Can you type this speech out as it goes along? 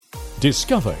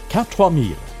Discover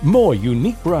CAP3000. More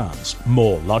unique brands,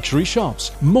 more luxury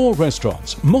shops, more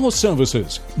restaurants, more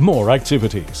services, more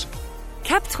activities.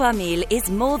 CAP3000 is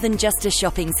more than just a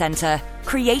shopping centre.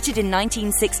 Created in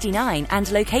 1969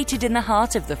 and located in the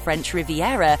heart of the French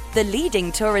Riviera, the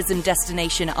leading tourism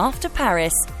destination after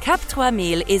Paris,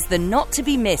 CAP3000 is the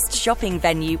not-to-be-missed shopping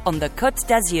venue on the Côte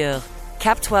d'Azur.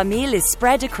 CAP3000 is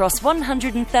spread across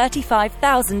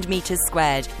 135,000 metres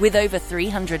squared, with over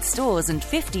 300 stores and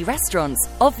 50 restaurants,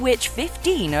 of which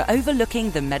 15 are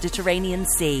overlooking the Mediterranean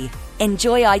Sea.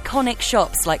 Enjoy iconic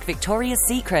shops like Victoria's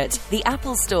Secret, the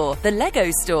Apple Store, the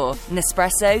Lego Store,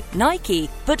 Nespresso, Nike,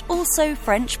 but also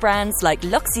French brands like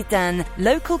L'Occitane,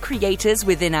 local creators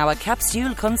within our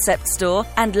CAPSULE concept store,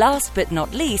 and last but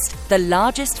not least, the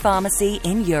largest pharmacy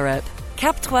in Europe.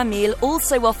 CAP3000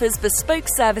 also offers bespoke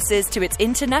services to its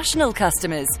international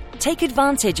customers. Take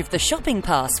advantage of the shopping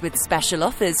pass with special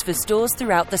offers for stores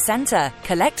throughout the centre.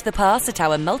 Collect the pass at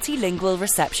our multilingual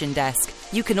reception desk.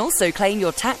 You can also claim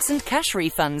your tax and cash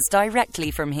refunds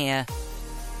directly from here.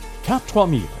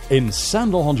 CAP3000 in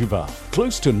Saint-Laurent-du-Var,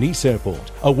 close to Nice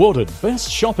Airport, awarded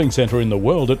Best Shopping Centre in the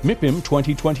World at MIPIM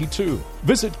 2022.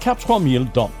 Visit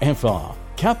cap3000.fr.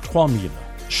 CAP3000.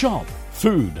 Shop,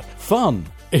 food, fun,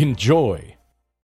 enjoy.